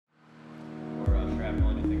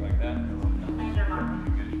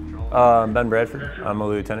Ben Bradford. I'm a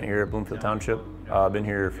lieutenant here at Bloomfield Township. I've been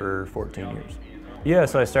here for 14 years. Yeah,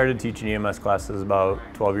 so I started teaching EMS classes about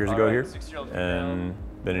 12 years ago here, and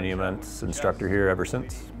been an EMS instructor here ever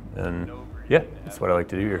since. And yeah, that's what I like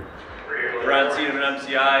to do here. We're on scene of an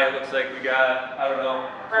MCI. It looks like we got,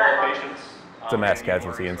 12 patients. It's a mass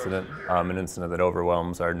casualty incident, an incident that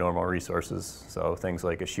overwhelms our normal resources. So things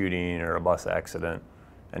like a shooting or a bus accident,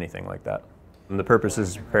 anything like that. And the purpose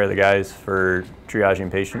is to prepare the guys for triaging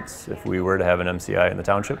patients if we were to have an MCI in the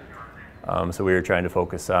township. So we were trying to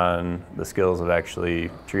focus on the skills of actually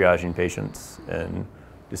triaging patients and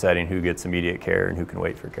deciding who gets immediate care and who can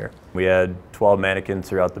wait for care. We had 12 mannequins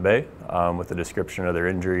throughout the bay with a description of their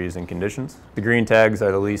injuries and conditions. The green tags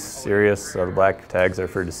are the least serious, so the black tags are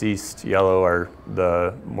for deceased, yellow are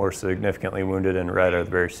the more significantly wounded, and red are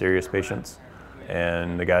the very serious patients.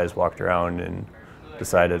 And the guys walked around and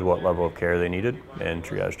decided what level of care they needed and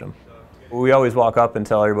triaged them. We always walk up and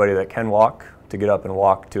tell everybody that can walk to get up and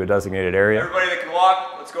walk to a designated area. Everybody that can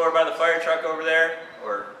walk, let's go over by the fire truck over there,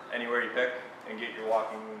 or anywhere you pick, and get your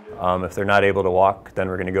walking wounded. If they're not able to walk, then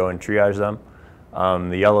we're going to go and triage them.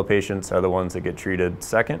 The yellow patients are the ones that get treated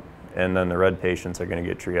second, and then the red patients are going to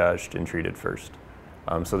get triaged and treated first.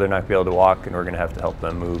 So they're not going to be able to walk, and we're going to have to help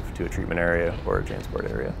them move to a treatment area or a transport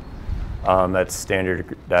area. That's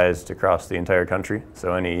standardized across the entire country,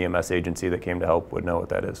 so any EMS agency that came to help would know what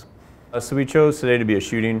that is. So we chose today to be a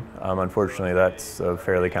shooting. Unfortunately, that's a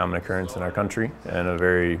fairly common occurrence in our country and a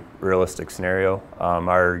very realistic scenario.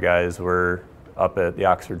 Our guys were up at the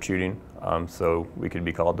Oxford shooting, so we could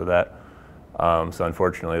be called to that. So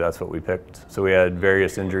unfortunately, that's what we picked. So we had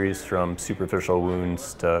various injuries from superficial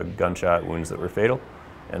wounds to gunshot wounds that were fatal,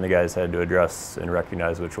 and the guys had to address and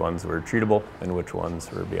recognize which ones were treatable and which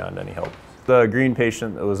ones were beyond any help. The green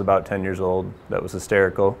patient that was about 10 years old, that was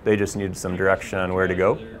hysterical, they just needed some direction on where to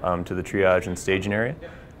go to the triage and staging area.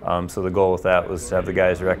 So the goal with that was to have the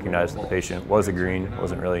guys recognize that the patient was a green,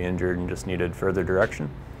 wasn't really injured, and just needed further direction.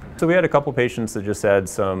 So we had a couple patients that just had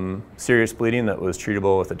some serious bleeding that was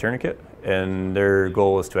treatable with a tourniquet, and their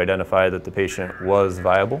goal was to identify that the patient was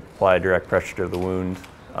viable, apply direct pressure to the wound,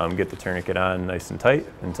 get the tourniquet on nice and tight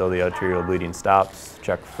until the arterial bleeding stops,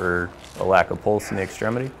 check for a lack of pulse in the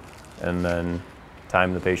extremity, and then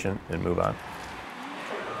time the patient and move on.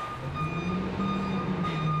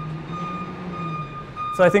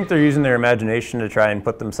 So I think they're using their imagination to try and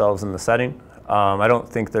put themselves in the setting. I don't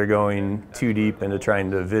think they're going too deep into trying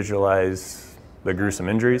to visualize the gruesome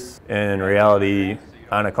injuries. In reality,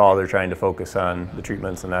 on a call, they're trying to focus on the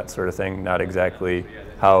treatments and that sort of thing, not exactly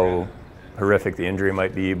how horrific the injury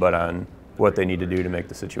might be, but on what they need to do to make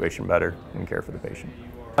the situation better and care for the patient.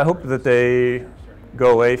 I hope that they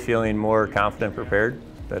go away feeling more confident, prepared,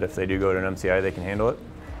 that if they do go to an MCI, they can handle it,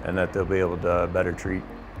 and that they'll be able to better treat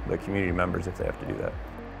the community members if they have to do that.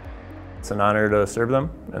 It's an honor to serve them,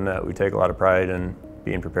 and that we take a lot of pride in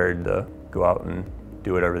being prepared to go out and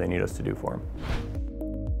do whatever they need us to do for them.